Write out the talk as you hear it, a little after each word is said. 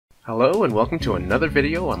Hello and welcome to another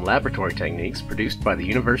video on laboratory techniques produced by the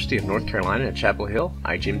University of North Carolina at Chapel Hill,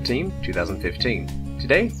 iGEM Team 2015.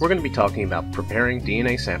 Today we're going to be talking about preparing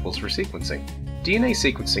DNA samples for sequencing. DNA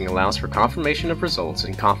sequencing allows for confirmation of results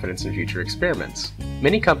and confidence in future experiments.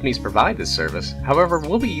 Many companies provide this service, however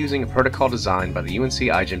we'll be using a protocol designed by the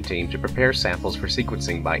UNC-Chapel team to prepare samples for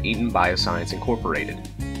sequencing by Eton Bioscience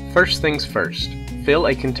Inc. First things first, fill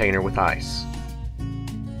a container with ice.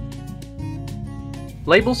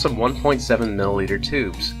 Label some 1.7 milliliter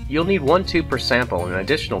tubes. You'll need one tube per sample and an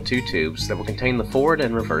additional 2 tubes that will contain the forward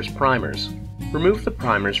and reverse primers. Remove the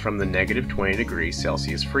primers from the negative 20 degrees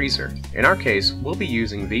Celsius freezer. In our case, we'll be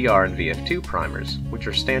using VR and VF2 primers, which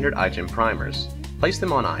are standard iGEM primers. Place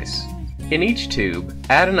them on ice. In each tube,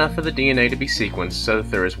 add enough of the DNA to be sequenced so that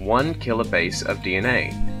there is 1 kilobase of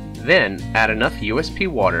DNA. Then, add enough USP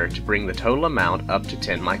water to bring the total amount up to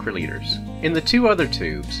 10 microliters. In the 2 other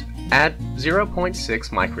tubes, add 0.6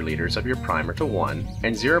 microliters of your primer to one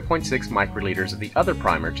and 0.6 microliters of the other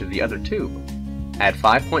primer to the other tube. Add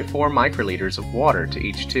 5.4 microliters of water to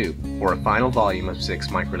each tube, for a final volume of 6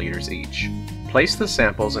 microliters each. Place the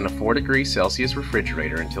samples in a 4 degrees Celsius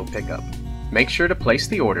refrigerator until pickup. Make sure to place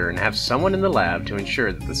the order and have someone in the lab to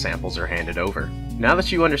ensure that the samples are handed over. Now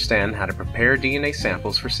that you understand how to prepare DNA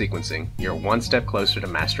samples for sequencing, you're one step closer to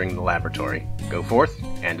mastering the laboratory. Go forth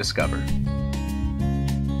and discover.